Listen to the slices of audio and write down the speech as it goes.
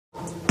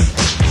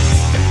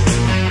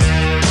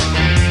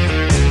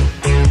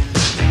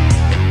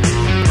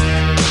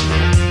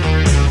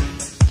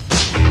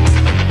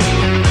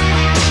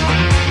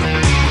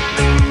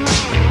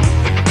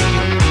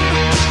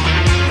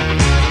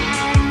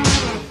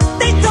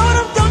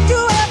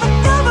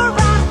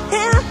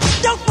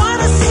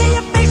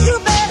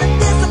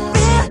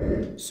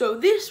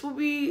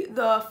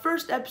the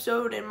first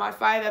episode in my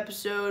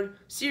 5-episode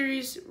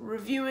series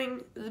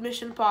reviewing the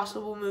Mission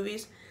Impossible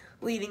movies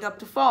leading up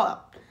to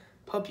Fallout.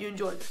 Hope you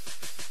enjoyed it.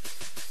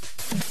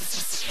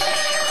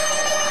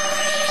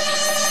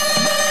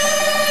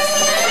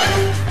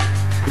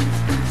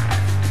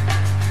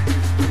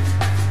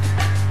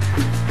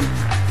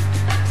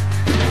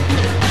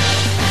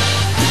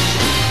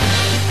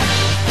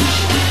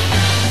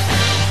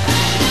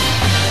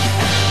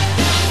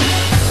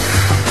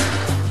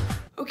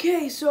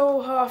 Okay,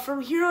 so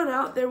from here on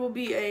out, there will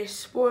be a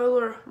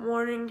spoiler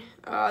warning.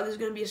 There's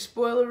going to be a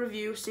spoiler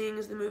review, seeing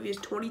as the movie is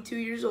 22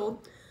 years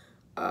old.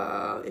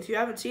 If you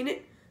haven't seen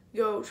it,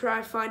 go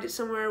try find it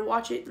somewhere,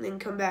 watch it, and then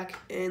come back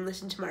and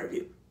listen to my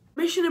review.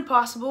 Mission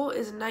Impossible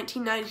is a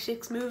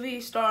 1996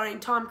 movie starring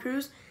Tom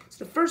Cruise. It's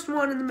the first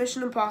one in the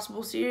Mission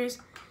Impossible series,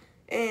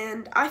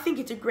 and I think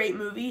it's a great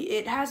movie.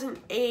 It hasn't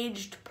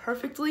aged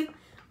perfectly,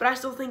 but I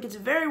still think it's a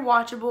very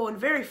watchable and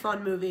very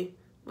fun movie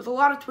with a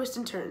lot of twists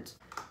and turns.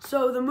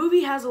 So the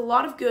movie has a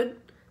lot of good,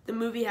 the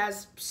movie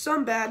has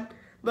some bad,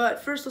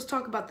 but first let's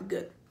talk about the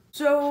good.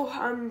 So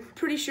I'm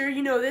pretty sure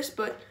you know this,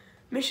 but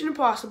Mission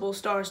Impossible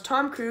stars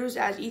Tom Cruise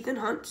as Ethan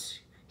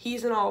Hunt,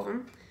 he's in all of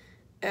them,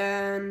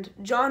 and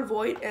Jon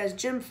Voight as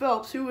Jim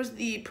Phelps, who was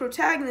the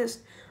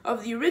protagonist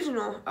of the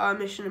original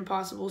Mission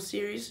Impossible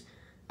series,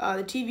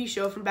 the TV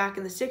show from back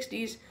in the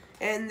 60s,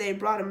 and they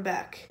brought him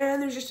back.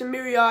 And there's just a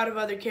myriad of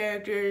other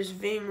characters,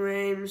 Ving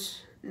Rhames,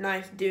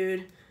 Knife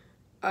Dude.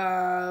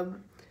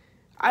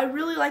 I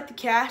really like the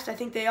cast. I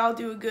think they all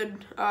do a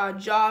good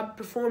job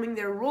performing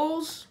their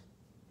roles.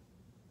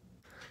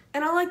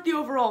 And I like the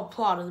overall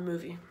plot of the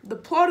movie. The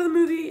plot of the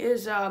movie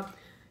is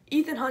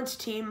Ethan Hunt's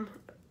team,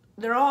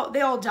 they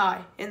all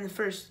die in the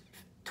first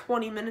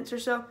 20 minutes or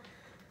so.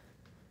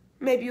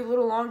 Maybe a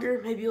little longer,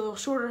 maybe a little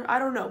shorter, I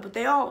don't know, but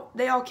they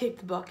all kick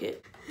the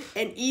bucket.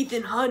 And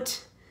Ethan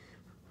Hunt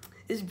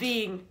is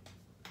being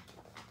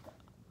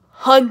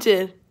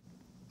hunted.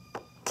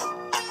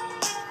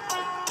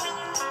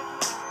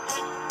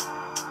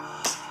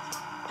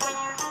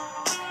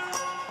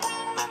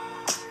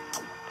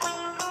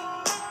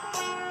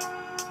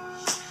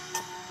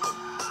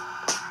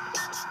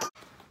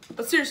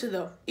 But seriously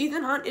though,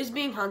 Ethan Hunt is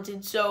being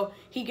hunted, so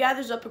he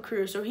gathers up a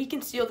crew so he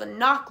can steal the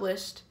NOC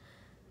list.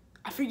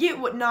 I forget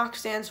what NOC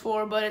stands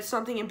for, but it's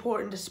something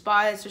important to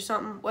spies or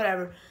something,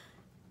 whatever.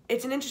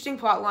 It's an interesting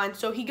plot line,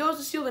 so he goes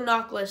to steal the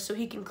NOC list so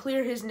he can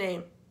clear his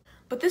name.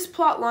 But this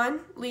plot line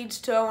leads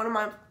to one of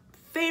my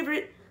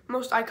favorite,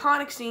 most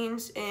iconic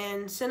scenes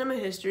in cinema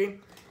history.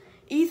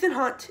 Ethan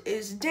Hunt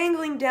is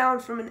dangling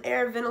down from an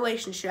air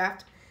ventilation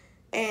shaft,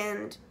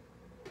 and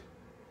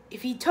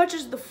if he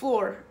touches the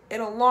floor,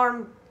 an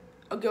alarm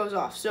goes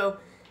off. So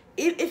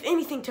if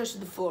anything touches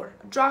the floor,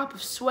 a drop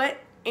of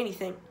sweat,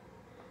 anything.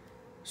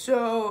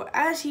 So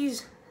as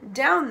he's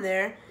down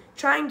there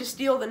trying to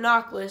steal the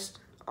NOC list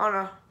on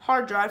a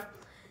hard drive,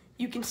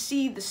 you can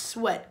see the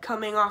sweat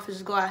coming off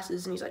his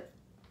glasses, and he's like,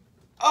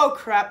 oh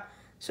crap,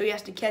 so he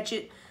has to catch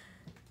it.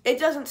 It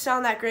doesn't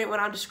sound that great when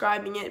I'm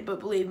describing it, but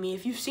believe me,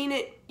 if you've seen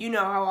it, you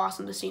know how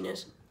awesome the scene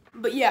is.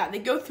 But yeah, they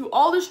go through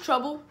all this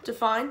trouble to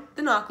find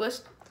the NOC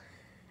list.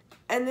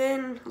 And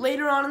then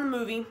later on in the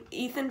movie,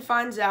 Ethan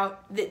finds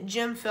out that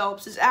Jim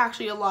Phelps is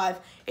actually alive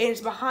and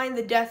is behind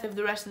the death of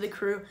the rest of the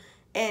crew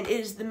and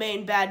is the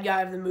main bad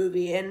guy of the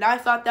movie. And I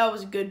thought that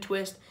was a good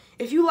twist.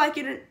 If you like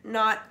it or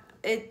not,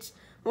 it's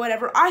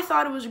whatever. I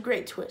thought it was a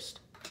great twist.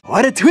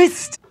 What a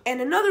twist! And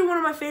another one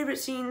of my favorite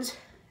scenes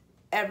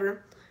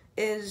ever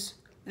is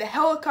the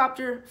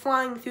helicopter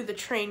flying through the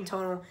train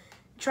tunnel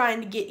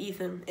trying to get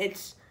Ethan.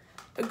 It's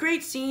a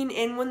great scene,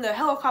 and when the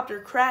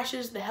helicopter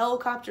crashes, the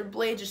helicopter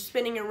blades are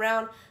spinning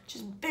around,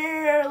 just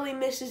barely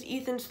misses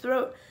Ethan's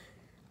throat.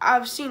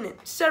 I've seen it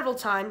several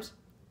times.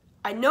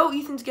 I know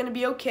Ethan's going to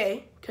be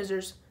okay, because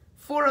there's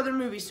 4 other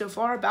movies so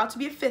far, about to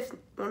be a 5th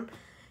one,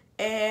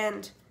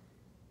 and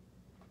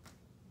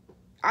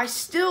I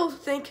still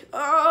think,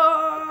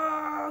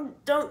 oh,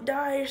 don't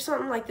die, or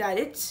something like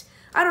that.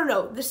 I don't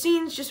know, the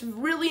scene's just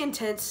really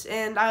intense,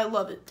 and I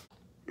love it.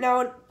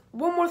 Now,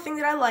 one more thing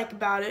that I like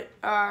about it,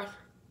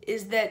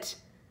 is that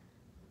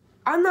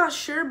I'm not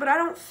sure, but I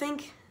don't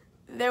think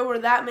there were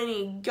that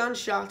many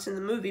gunshots in the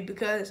movie,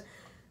 because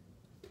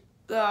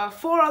the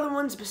 4 other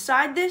ones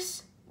beside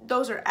this,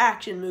 those are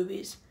action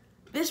movies.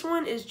 This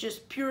one is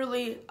just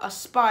purely a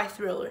spy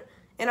thriller,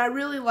 and I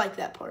really like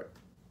that part.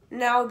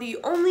 Now, the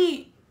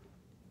only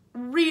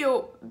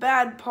real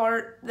bad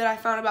part that I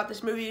found about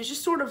this movie is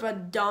just sort of a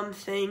dumb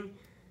thing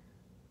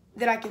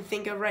that I can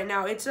think of right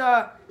now. It's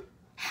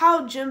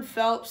how Jim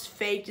Phelps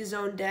faked his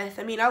own death.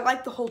 I mean, I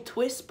like the whole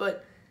twist,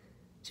 but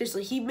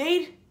seriously, he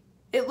made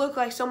it look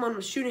like someone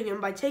was shooting him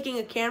by taking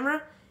a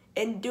camera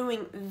and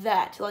doing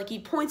that. Like, he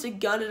points a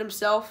gun at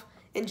himself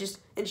and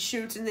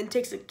shoots, and then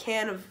takes a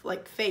can of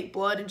like fake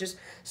blood and just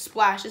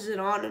splashes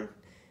it on him.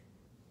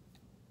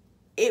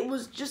 It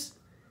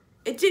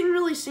didn't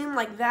really seem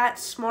like that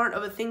smart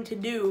of a thing to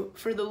do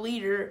for the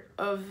leader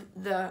of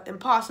the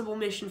Impossible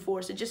Mission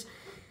Force.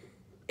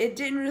 It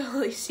didn't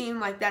really seem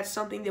like that's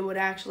something that would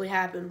actually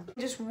happen.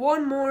 Just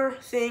one more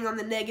thing on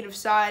the negative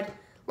side.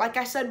 Like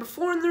I said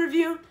before in the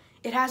review,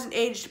 it hasn't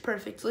aged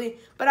perfectly,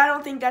 but I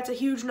don't think that's a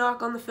huge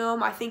knock on the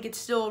film. I think it's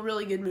still a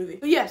really good movie.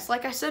 But yes,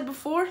 like I said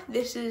before,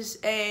 this is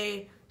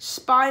a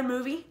spy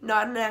movie,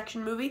 not an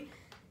action movie,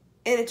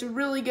 and it's a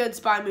really good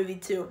spy movie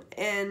too.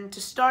 And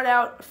to start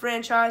out a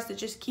franchise that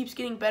just keeps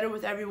getting better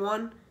with every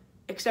one,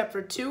 except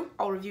for 2,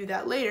 I'll review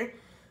that later.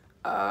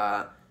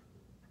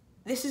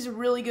 This is a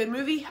really good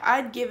movie.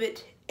 I'd give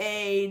it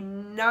a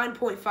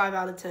 9.5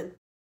 out of 10.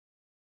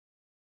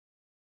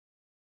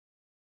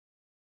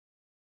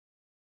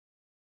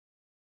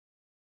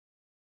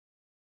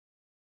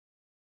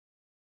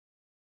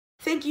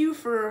 Thank you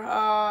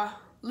for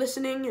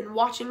listening and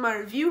watching my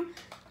review.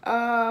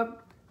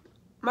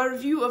 My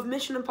review of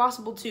Mission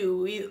Impossible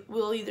 2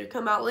 will either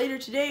come out later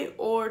today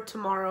or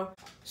tomorrow.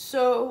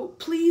 So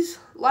please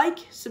like,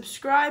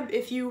 subscribe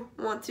if you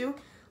want to.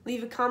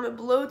 Leave a comment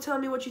below, tell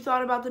me what you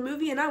thought about the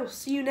movie, and I will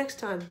see you next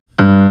time.